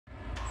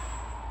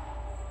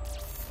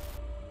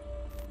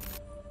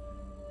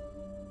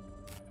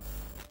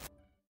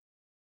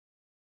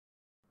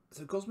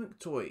So Cosmic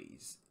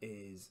Toys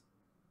is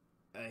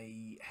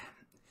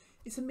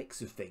it's a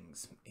mix of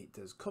things. It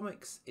does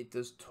comics, it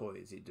does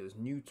toys, it does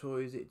new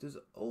toys, it does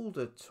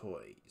older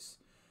toys,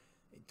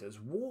 it does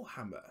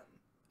Warhammer,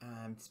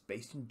 and it's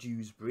based in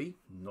Dewsbury,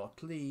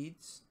 not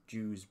Leeds,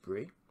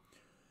 Dewsbury.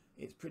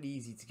 It's pretty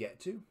easy to get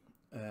to.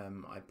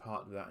 I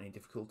parked without any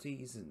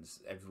difficulties, and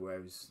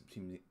everywhere is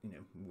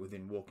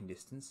within walking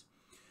distance.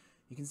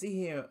 You can see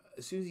here,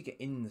 as soon as you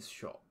get in the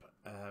shop,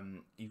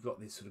 you've got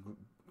this sort of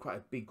quite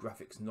a big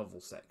graphics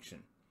novel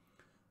section.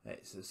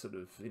 It's a sort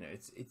of,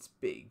 it's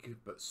big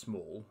but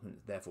small, and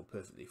it's therefore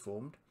perfectly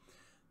formed.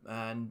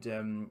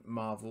 And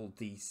Marvel,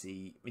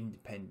 DC,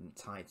 independent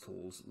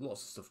titles,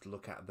 lots of stuff to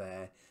look at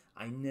there.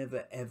 I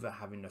never ever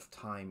have enough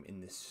time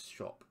in this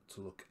shop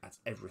to look at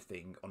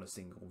everything on a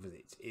single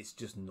visit. It's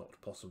just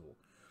not possible.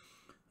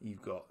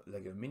 You've got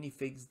Lego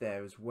minifigs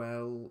there as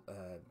well,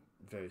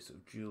 various sort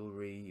of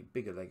jewellery,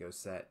 bigger Lego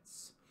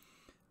sets.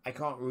 I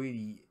can't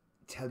really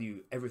tell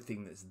you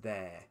everything that's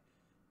there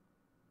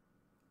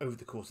over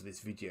the course of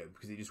this video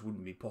because it just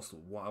wouldn't be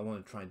possible. What I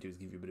want to try and do is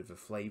give you a bit of a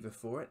flavour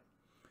for it,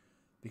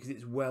 because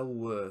it's well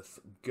worth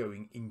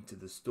going into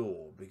the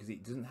store, because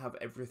it doesn't have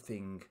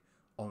everything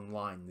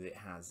online that it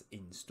has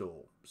in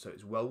store. So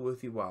it's well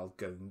worth your while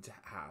going to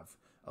have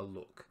a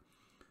look.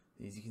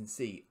 As you can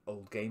see,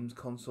 old games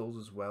consoles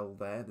as well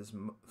there. There's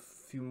a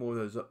few more of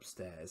those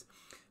upstairs.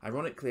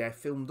 Ironically, I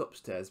filmed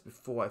upstairs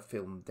before I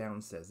filmed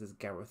downstairs. There's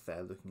Gareth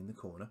there looking in the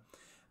corner.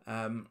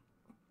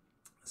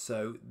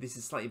 So this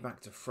is slightly back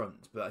to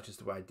front, but that's just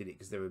the way I did it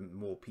because there were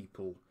more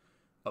people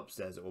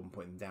upstairs at one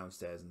point than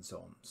downstairs and so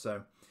on.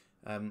 So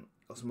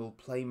got some old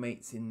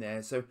Playmates in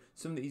there. So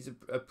some of these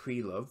are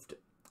pre-loved.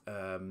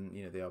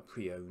 They are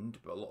pre-owned,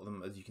 but a lot of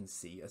them, as you can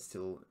see, are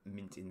still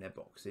mint in their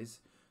boxes.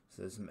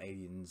 So there's some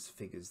Aliens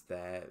figures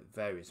there,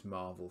 various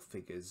Marvel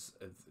figures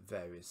of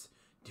various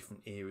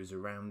different eras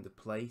around the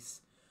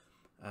place.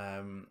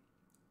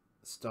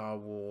 Star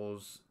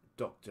Wars,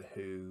 Doctor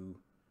Who,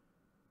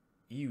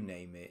 you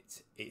name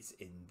it, it's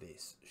in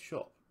this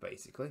shop,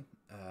 basically.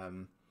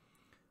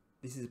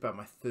 This is about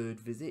my third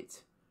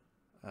visit.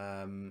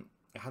 I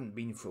hadn't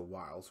been for a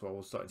while, so I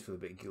was starting to feel a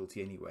bit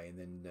guilty anyway, and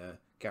then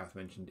Gareth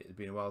mentioned it had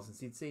been a while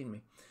since he'd seen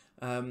me.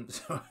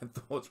 So I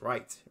thought,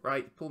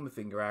 right, pull my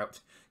finger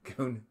out,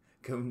 go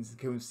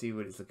and see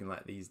what it's looking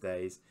like these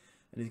days.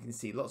 And as you can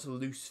see, lots of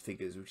loose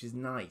figures, which is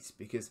nice,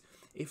 because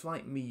if,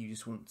 like me, you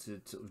just want to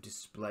sort of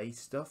display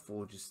stuff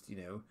or just,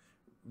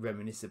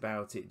 reminisce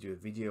about it, do a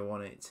video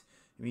on it,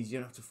 it means you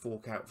don't have to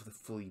fork out for the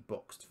fully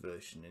boxed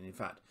version. And in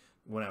fact,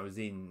 when I was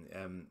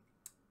in,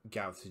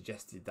 Gareth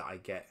suggested that I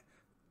get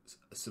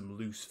some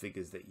loose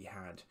figures that he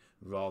had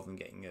rather than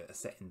getting a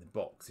set in the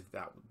box, if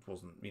that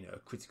wasn't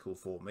critical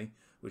for me,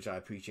 which I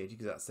appreciated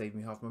because that saved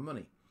me half my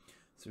money.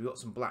 So we've got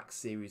some Black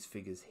Series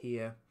figures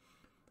here.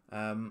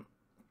 Again,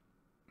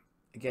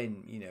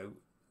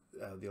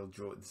 the old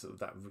droid, sort of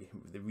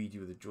the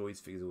redo of the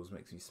droids figures always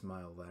makes me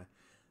smile there.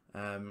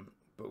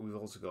 But we've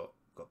also got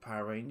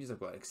Power Rangers. I've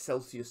got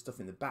Excelsior stuff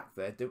in the back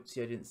there. I did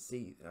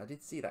see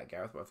that,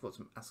 Gareth, but I forgot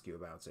to ask you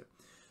about it.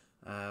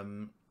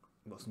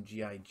 We've got some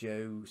G.I.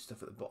 Joe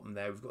stuff at the bottom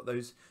there. We've got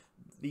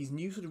these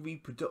new sort of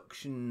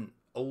reproduction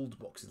old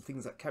boxes,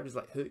 things like characters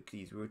like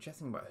Hercules. We were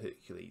chatting about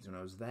Hercules when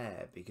I was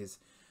there, because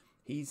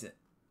he's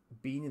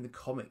been in the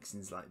comics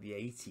since like the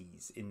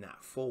 80s in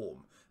that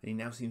form, and he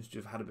now seems to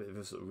have had a bit of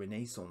a sort of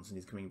renaissance, and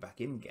he's coming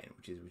back in again,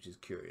 which is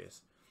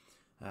curious.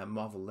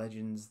 Marvel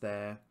Legends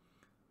there,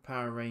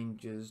 Power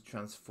Rangers,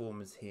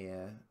 Transformers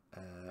here,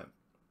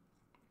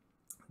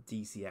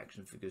 DC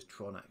action figures,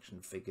 Tron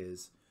action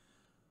figures.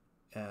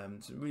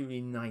 Some really,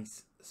 really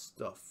nice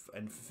stuff,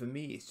 and for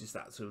me it's just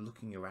that sort of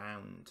looking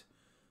around,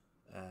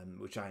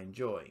 which I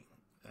enjoy.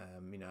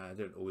 I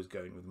don't always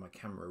go in with my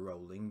camera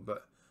rolling,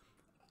 but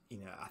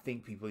I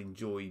think people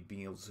enjoy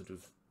being able to sort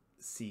of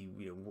see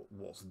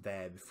what's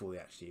there before they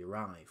actually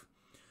arrive.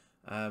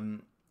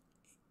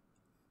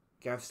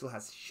 Gareth still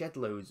has shed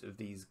loads of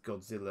these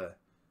Godzilla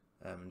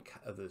and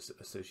other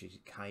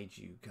associated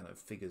kaiju kind of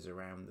figures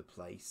around the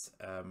place.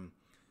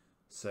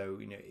 So,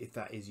 if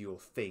that is your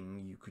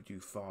thing, you could do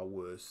far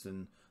worse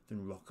than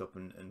rock up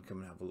and come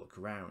and have a look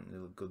around.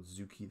 Little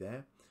Godzuki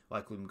there. Well,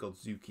 I call him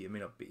Godzuki. It may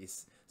not be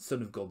his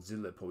son of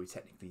Godzilla, probably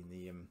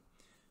technically in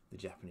the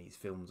Japanese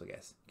films, I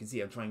guess. You can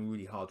see I'm trying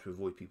really hard to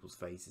avoid people's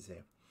faces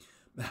here.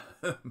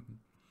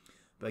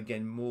 But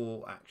again,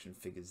 more action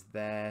figures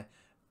there.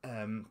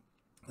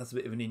 That's a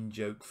bit of an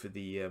in-joke for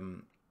the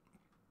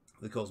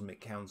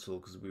Cosmic Council,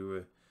 because we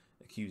were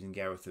accusing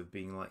Gareth of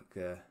being like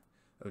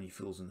only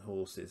fools and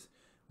horses.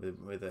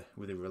 With a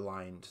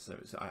Reliant, so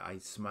I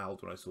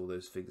smiled when I saw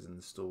those figures in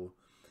the store.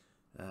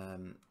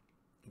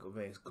 Got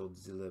various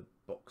Godzilla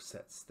box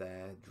sets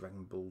there,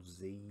 Dragon Ball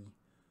Z,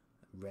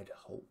 Red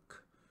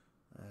Hulk.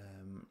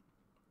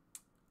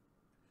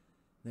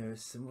 There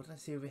is some. What did I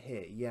see over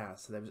here? Yeah,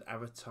 so there was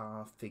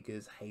Avatar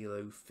figures,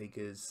 Halo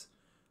figures,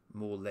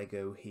 more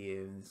Lego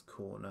here in this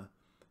corner.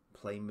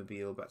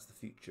 Playmobil, Back to the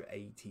Future,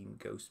 A-Team,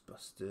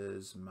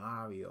 Ghostbusters,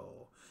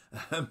 Mario,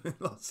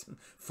 lots of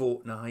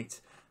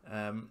Fortnite.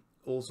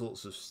 all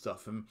sorts of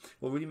stuff. And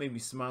what really made me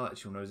smile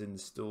actually when I was in the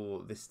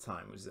store this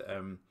time was that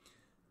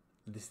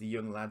the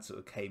young lad sort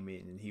of came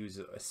in and he was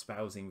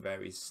espousing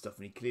various stuff,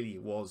 and he clearly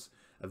was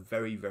a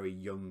very, very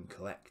young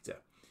collector,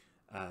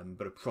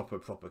 but a proper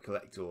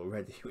collector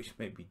already, which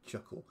made me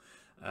chuckle.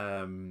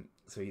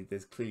 So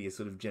there's clearly a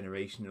sort of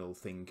generational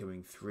thing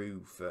coming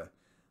through for,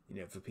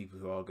 you know, for people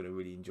who are going to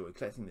really enjoy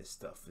collecting this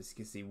stuff. As you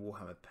can see,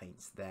 Warhammer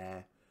paints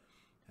there.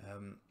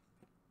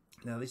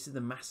 Now this is the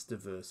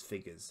Masterverse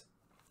figures.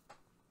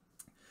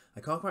 I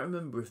can't quite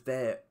remember if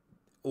they're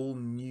all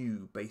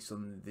new based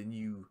on the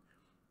new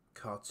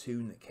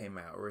cartoon that came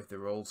out, or if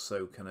they're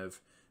also kind of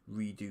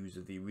redos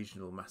of the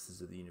original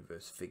Masters of the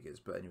Universe figures.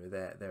 But anyway,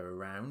 they're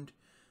around,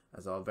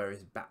 as are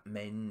various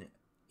Batmen,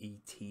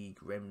 E.T.,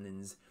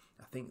 Gremlins.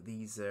 I think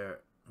these are,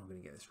 I'm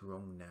going to get this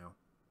wrong now.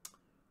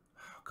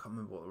 I can't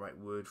remember what the right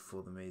word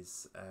for them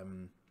is.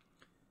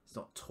 It's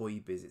not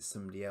Toy Biz, it's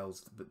somebody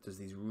else, but does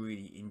these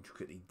really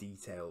intricately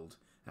detailed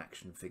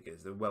action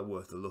figures. They're well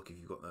worth a look if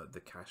you've got the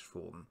cash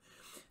for them.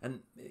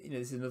 And, you know,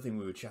 this is another thing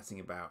we were chatting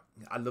about.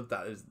 I love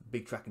that. There's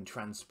Big Track and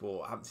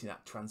Transport. I haven't seen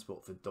that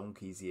Transport for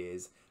donkey's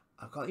years.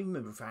 I can't even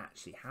remember if I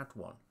actually had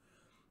one.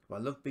 But I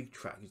love Big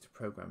Track. I used to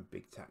program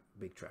Big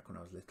Track when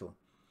I was little.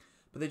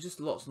 But there's just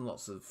lots and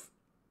lots of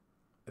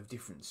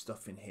different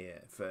stuff in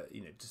here for,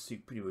 you know, to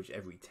suit pretty much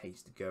every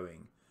taste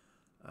going.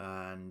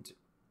 And,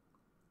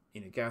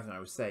 you know, Gareth and I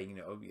were saying, you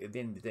know, at the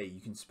end of the day, you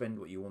can spend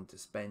what you want to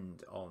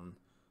spend on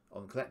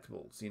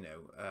collectibles. You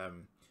know,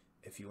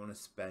 if you want to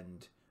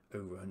spend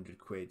over 100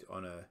 quid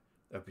on a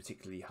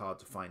particularly hard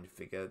to find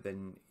figure,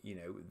 then, you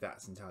know,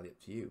 that's entirely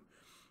up to you.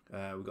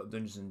 We've got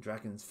Dungeons and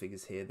Dragons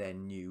figures here. They're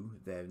new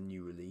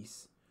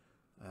release.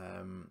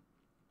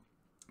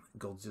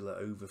 Godzilla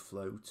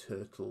Overflow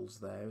Turtles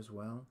there as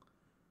well.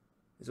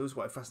 It's always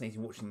quite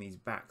fascinating watching these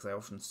backs. I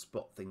often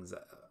spot things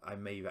that I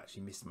may have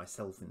actually missed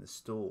myself in the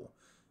store.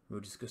 We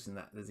were discussing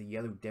that. There's a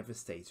yellow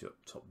Devastator up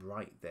top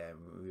right there.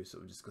 We were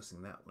sort of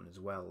discussing that one as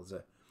well as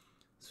a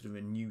sort of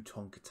a new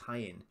Tonka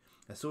tie-in.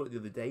 I saw it the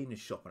other day in a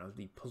shop and I was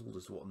really puzzled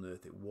as to what on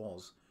earth it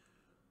was.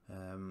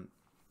 I'm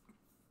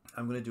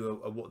going to do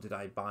a what did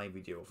I buy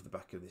video off the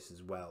back of this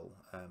as well,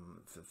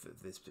 for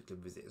this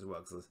particular visit as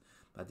well, because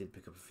I did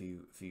pick up a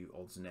few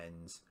odds and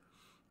ends.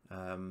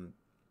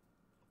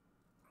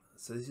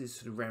 So this is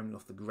sort of rounding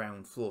off the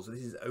ground floor. So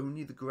this is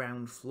only the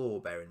ground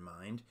floor, bear in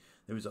mind.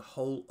 There is a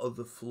whole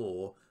other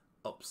floor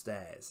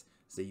upstairs.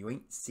 So you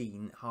ain't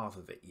seen half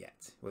of it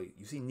yet. Well,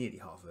 you've seen nearly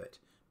half of it,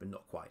 but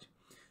not quite.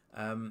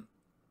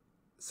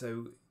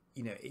 So,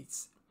 you know,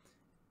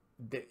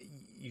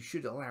 you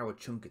should allow a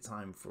chunk of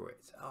time for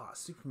it.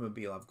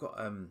 Supermobile. I've got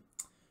a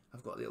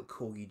little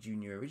Corgi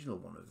Junior original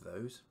one of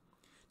those.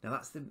 Now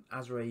that's the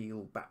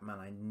Azrael Batman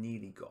I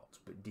nearly got,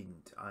 but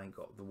didn't. I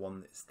got the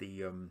one that's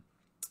the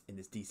in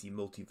this DC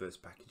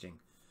Multiverse packaging,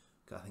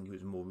 because I think it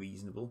was more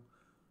reasonable.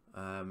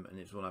 And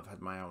it's one I've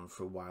had my eye on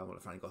for a while when I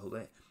finally got hold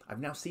of it. I've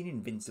now seen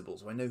Invincible,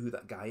 so I know who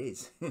that guy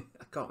is. I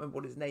can't remember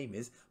what his name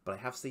is, but I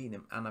have seen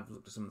him, and I've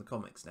looked at some of the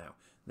comics now.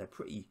 They're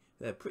pretty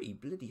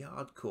bloody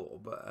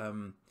hardcore, but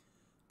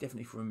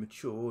definitely for a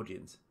mature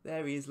audience.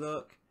 There he is,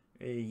 look.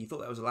 You thought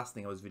that was the last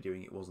thing I was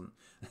videoing, it wasn't.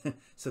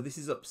 So this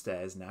is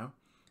upstairs now.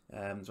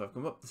 So I've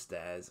come up the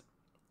stairs,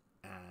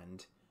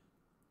 and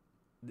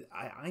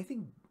I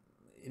think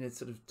in a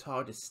sort of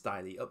TARDIS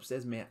style,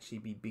 upstairs may actually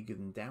be bigger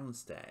than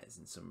downstairs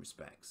in some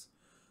respects.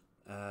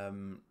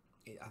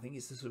 I think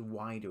it's a sort of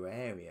wider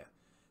area,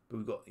 but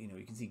we've got, you know,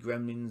 you can see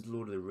Gremlins,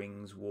 Lord of the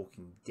Rings,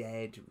 Walking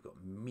Dead. We've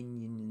got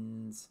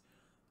Minions,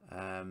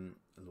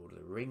 Lord of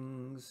the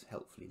Rings,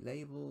 helpfully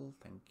labelled,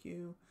 thank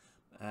you.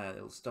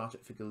 Little Star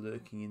Trek figure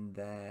lurking in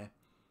there,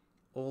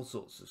 all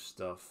sorts of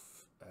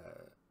stuff.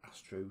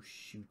 Astro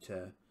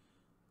Shooter,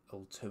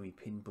 old Tommy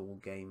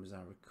Pinball game, as I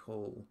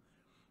recall.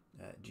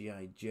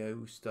 G.I.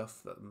 Joe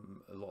stuff,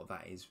 a lot of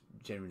that is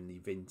generally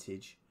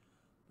vintage.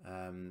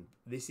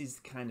 This is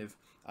kind of,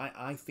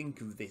 I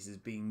think of this as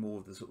being more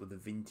of the sort of the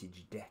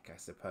vintage deck, I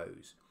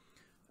suppose.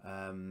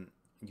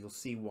 You'll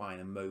see why in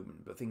a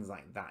moment, but things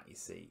like that, you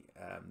see,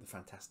 the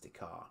Fantastic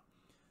Car.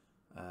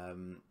 I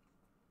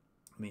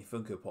mean,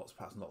 Funko Pops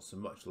perhaps not so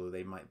much, although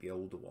they might be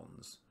older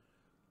ones.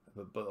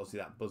 But obviously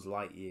that Buzz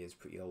Lightyear is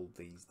pretty old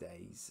these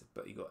days.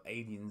 But you've got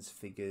Aliens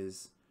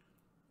figures,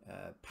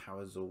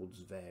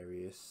 Parazords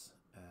various.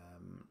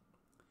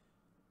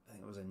 I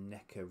think it was a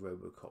NECA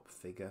Robocop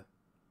figure.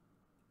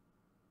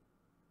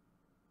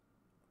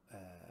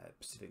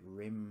 Pacific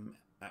Rim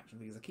action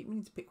figures. I keep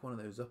meaning to pick one of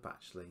those up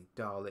actually.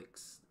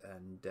 Daleks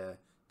and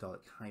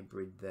Dalek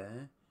Hybrid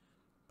there.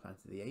 Planet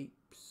of the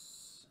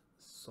Apes.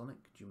 Sonic,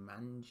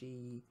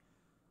 Jumanji.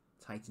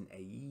 Titan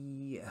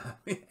AE.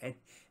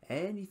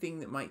 Anything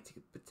that might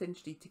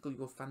potentially tickle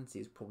your fancy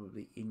is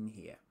probably in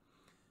here.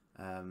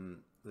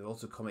 There are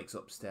also comics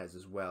upstairs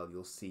as well.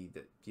 You'll see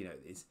that, you know,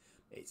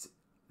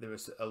 there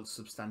is a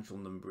substantial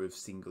number of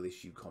single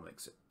issue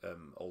comics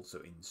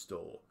also in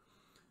store.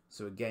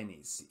 So again,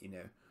 it's, you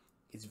know,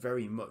 it's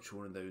very much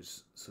one of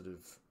those sort of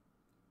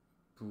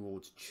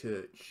broad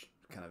church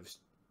kind of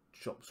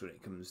shops when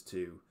it comes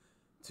to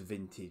to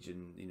vintage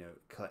and, you know,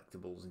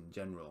 collectibles in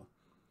general.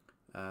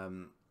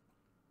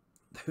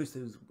 Those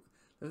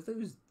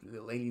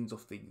little aliens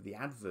off the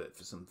advert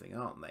for something,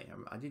 aren't they?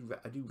 I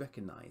do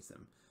recognise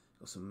them.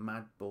 Got some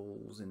mad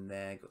balls in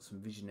there. Got some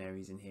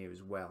visionaries in here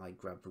as well. I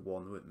grabbed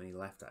one. There weren't many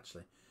left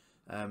actually.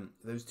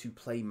 Those two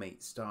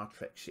Playmate Star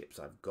Trek ships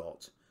I've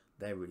got,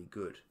 they're really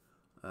good.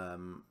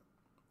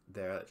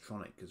 They're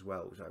electronic as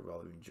well, which I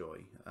rather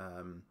enjoy.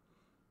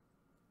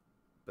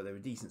 But they're a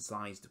decent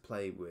size to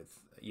play with.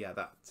 Yeah,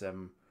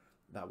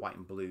 that white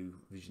and blue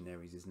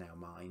Visionaries is now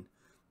mine.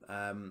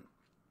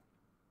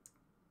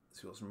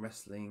 So we've got some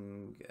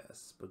wrestling,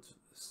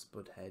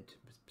 Spudhead,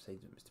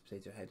 Mr.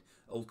 Potato Head,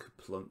 Old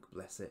Kaplunk,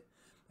 bless it.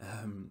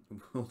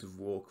 World of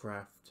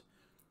Warcraft.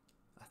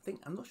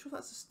 I'm not sure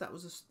if that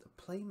was a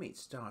Playmate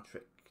Star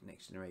Trek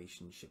Next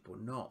Generation ship or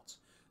not.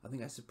 I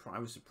think I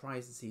was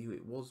surprised to see who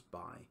it was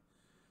by.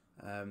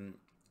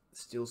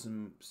 Still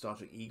some Star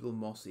Trek Eagle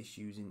Moss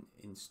issues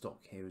in stock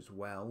here as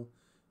well,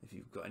 if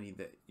you've got any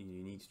that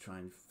you need to try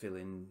and fill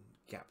in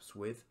gaps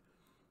with.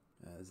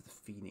 There's the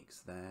Phoenix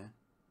there.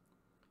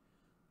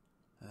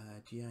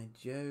 G.I.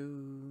 Joe,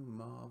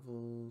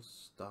 Marvel,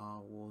 Star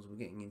Wars. We're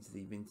getting into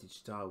the vintage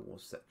Star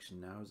Wars section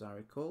now, as I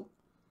recall.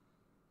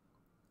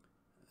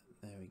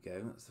 There we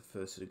go. That's the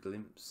first sort of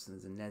glimpse.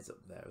 There's a Nez up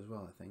there as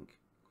well, I think.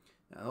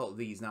 A lot of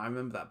these. Now, I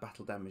remember that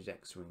battle damaged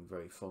X-Wing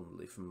very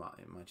fondly from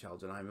my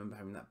childhood. I remember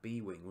having that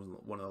B-Wing.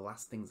 Wasn't one of the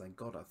last things I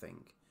got, I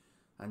think.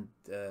 And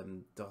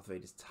Darth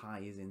Vader's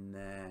tie is in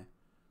there.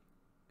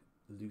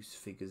 Loose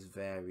figures,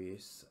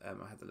 various.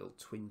 I had the little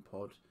twin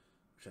pod,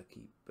 which I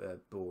keep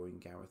boring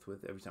Gareth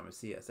with. Every time I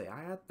see it, I say,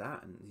 I had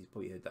that. And he's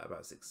probably heard that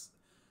about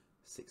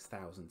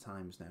 6,000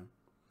 times now.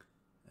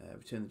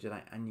 Return of the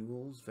Jedi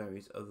Annuals,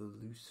 various other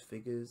loose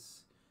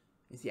figures.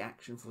 Is the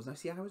Action Force. Now,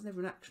 see, I was never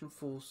an Action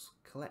Force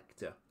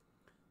collector,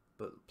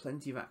 but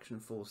plenty of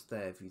Action Force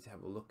there for you to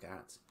have a look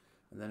at.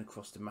 And then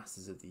across to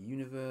Masters of the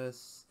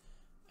Universe,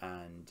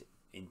 and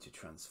into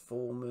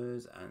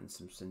Transformers, and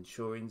some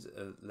Centurions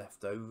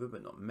left over,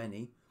 but not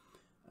many.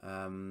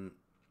 And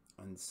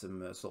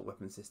some assault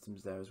weapon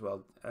systems there as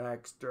well.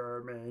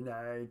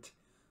 Exterminate!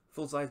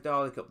 Full-size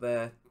Dalek up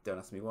there. Don't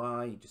ask me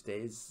why, he just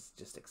is.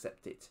 Just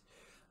accept it.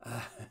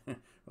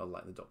 Well,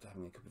 like the Doctor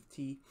having a cup of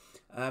tea.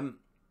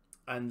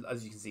 And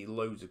as you can see,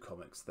 loads of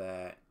comics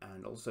there,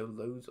 and also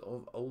loads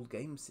of old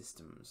game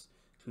systems,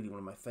 including one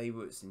of my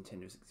favourites,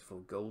 Nintendo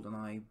 64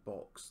 GoldenEye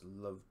box.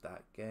 Loved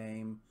that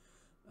game.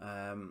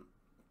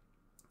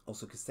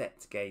 Also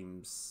cassette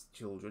games,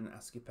 children,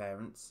 ask your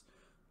parents.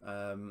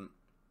 Some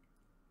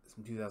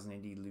 2000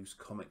 AD loose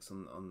comics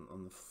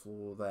on the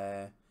floor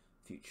there.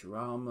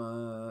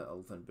 Futurama,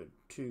 Old Thunderbird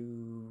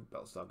 2,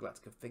 Battlestar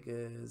Galactica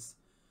figures,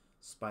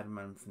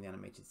 Spider-Man from the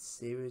animated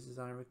series, as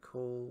I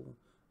recall,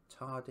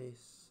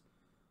 TARDIS,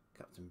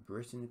 Captain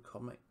Britain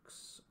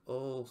comics,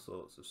 all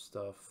sorts of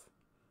stuff.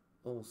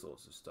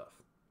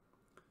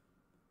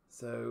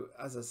 So,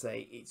 as I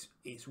say,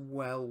 it's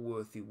well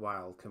worth your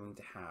while coming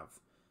to have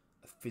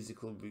a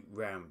physical route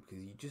round,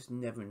 because you just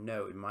never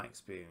know, in my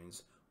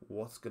experience,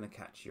 what's going to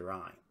catch your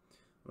eye.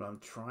 What I'm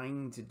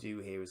trying to do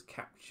here is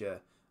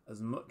capture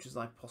as much as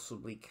I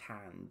possibly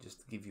can, just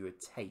to give you a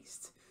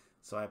taste.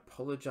 So I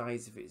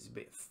apologise if it's a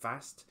bit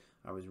fast.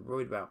 I was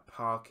worried about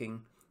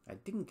parking. I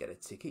didn't get a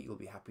ticket, you'll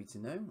be happy to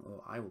know,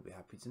 or I will be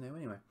happy to know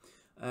anyway.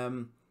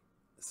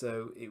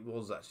 So it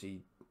was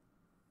actually,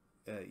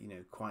 you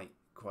know, quite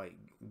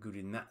good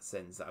in that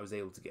sense that I was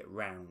able to get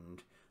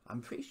round.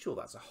 I'm pretty sure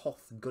that's a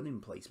Hoth gun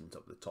emplacement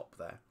up the top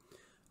there.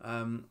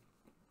 I'm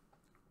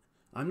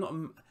not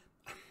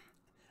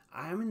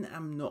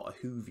a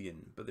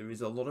Whovian, but there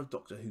is a lot of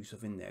Doctor Who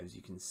stuff in there, as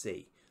you can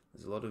see.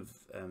 There's a lot of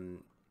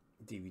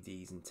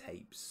DVDs and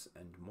tapes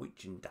and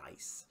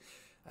merchandise.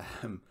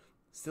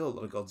 Still a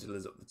lot of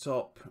Godzilla's up the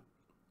top.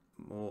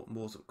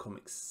 More sort of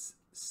comics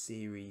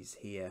series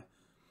here.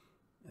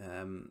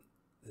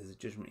 There's a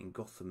Judgment in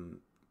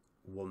Gotham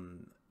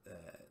one the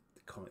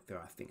comic there.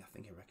 I think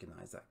I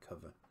recognise that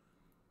cover.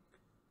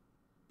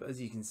 But as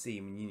you can see,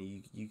 I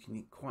mean, you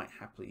can quite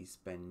happily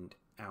spend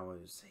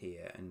hours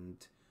here,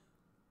 and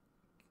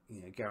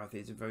you know, Gareth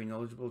is a very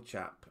knowledgeable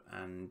chap,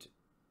 and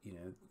you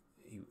know,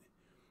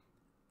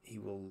 he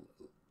will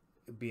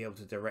be able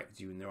to direct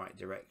you in the right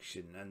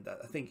direction. And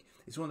I think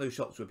it's one of those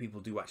shops where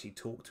people do actually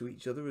talk to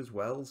each other as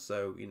well.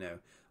 So, you know,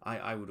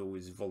 I would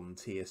always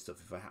volunteer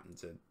stuff if I happen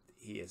to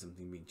hear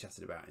something being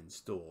chatted about in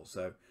store.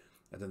 So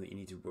I don't think you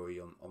need to worry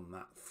on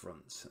that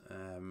front.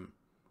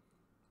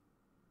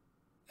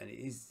 And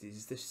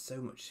there's just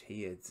so much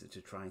here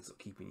to try and sort of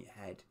keep in your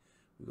head.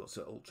 We've got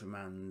sort of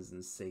Ultramans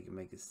and Sega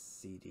Mega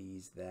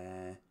CDs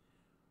there.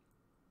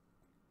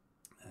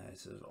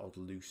 Sort of odd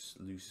loose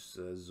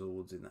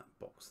Zords in that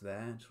box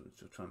there.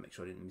 Just trying to make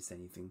sure I didn't miss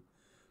anything.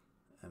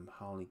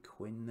 Harley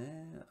Quinn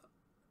there.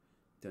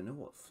 Don't know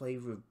what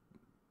flavour of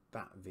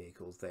bat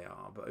vehicles they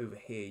are, but over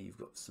here you've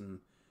got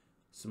some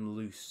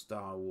loose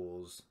Star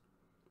Wars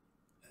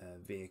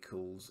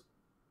vehicles.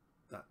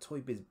 That Toy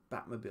Biz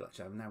Batmobile,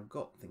 actually, I've now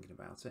got, thinking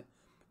about it.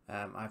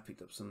 I've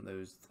picked up some of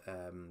those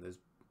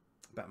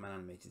Batman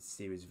animated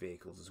series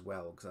vehicles as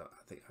well, because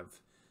I think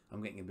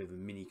I'm getting a bit of a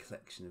mini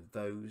collection of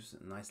those.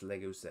 A nice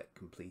Lego set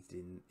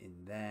completed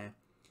in there.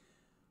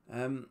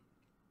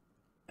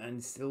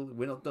 And still,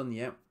 we're not done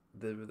yet.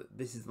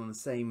 This is on the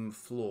same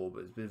floor,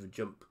 but it's a bit of a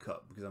jump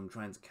cut because I'm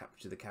trying to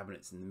capture the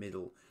cabinets in the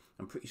middle.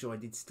 I'm pretty sure I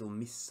did still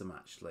miss some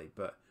actually,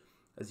 but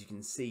as you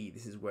can see,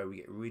 this is where we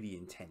get really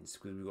intense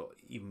because we've got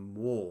even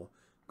more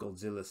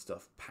Godzilla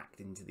stuff packed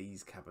into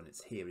these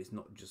cabinets here. It's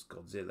not just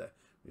Godzilla.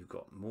 We've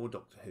got more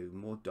Doctor Who,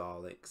 more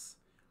Daleks,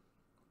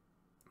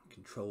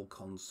 control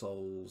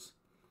consoles,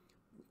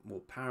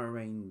 more Power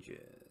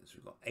Rangers.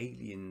 We've got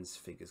Aliens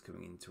figures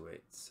coming into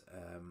it.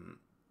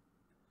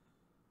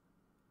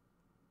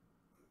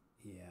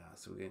 Yeah,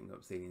 so we're getting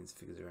up to Aliens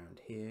figures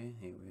around here.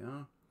 Here we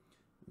are.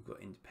 We've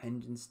got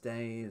Independence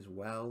Day as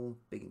well.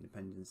 Big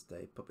Independence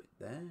Day puppet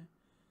there.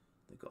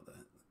 They've got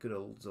the good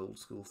old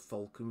school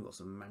Falcon. We've got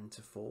some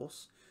Manta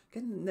Force.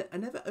 Again, I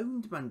never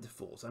owned Manta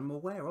Force. I'm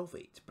aware of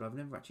it, but I've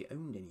never actually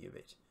owned any of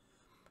it.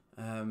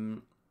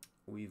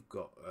 We've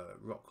got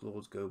Rock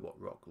Lords, GoBot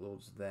Rock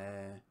Lords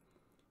there.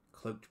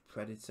 Cloaked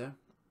Predator.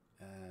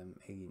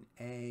 Alien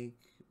Egg.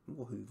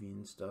 More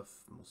Whovian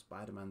stuff. More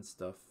Spider-Man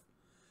stuff.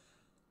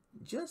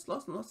 Just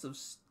lots and lots of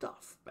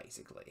stuff,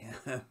 basically.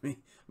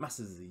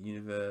 Masters of the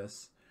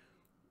Universe.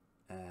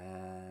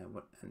 And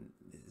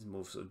there's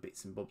more sort of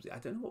bits and bobs. I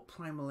don't know what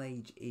Primal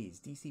Age is.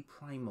 DC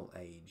Primal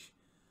Age.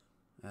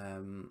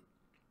 I'm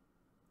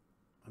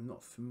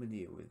not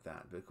familiar with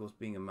that, but of course,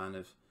 being a man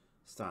of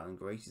style and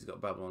grace, he's got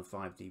Babylon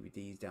 5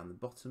 DVDs down the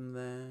bottom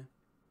there.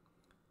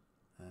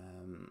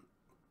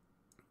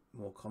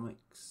 More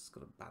comics.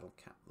 Got a Battle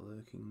Cat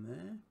lurking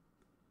there.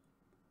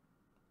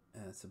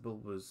 So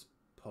Bulba's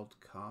pod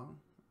car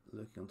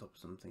lurking on top of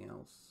something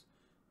else.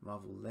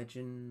 Marvel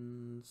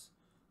Legends.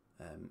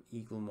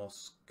 Eagle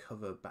Moss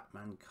cover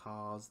Batman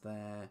cars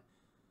there.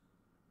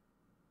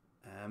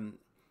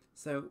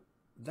 So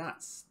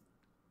that's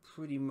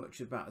pretty much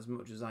about as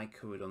much as I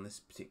covered on this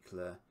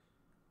particular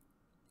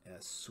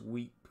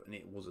sweep, and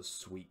it was a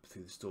sweep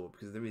through the store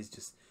because there is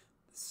just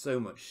so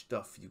much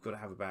stuff. You've got to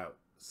have about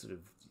sort of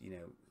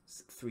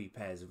 3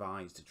 pairs of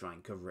eyes to try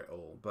and cover it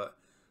all, but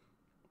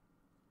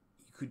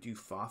you could do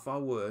far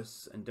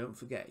worse. And don't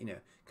forget,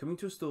 coming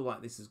to a store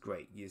like this is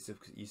great.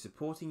 You're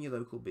supporting your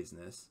local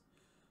business.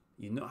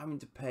 You're not having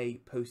to pay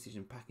postage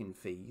and packing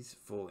fees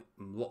for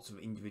lots of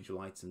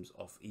individual items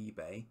off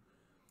eBay.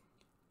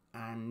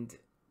 And,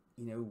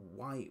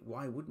 why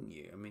wouldn't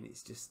you? I mean,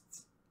 it's just,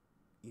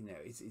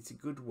 it's a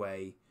good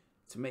way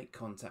to make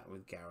contact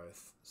with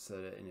Gareth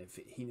so that if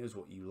he knows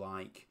what you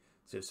like.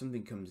 So if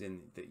something comes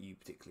in that you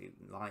particularly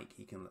like,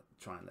 he can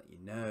try and let you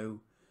know.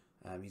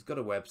 He's got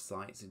a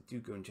website, so do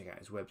go and check out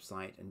his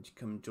website and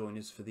come join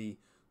us for the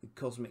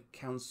Cosmic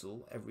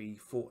Council every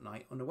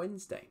fortnight on a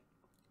Wednesday.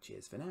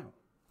 Cheers for now.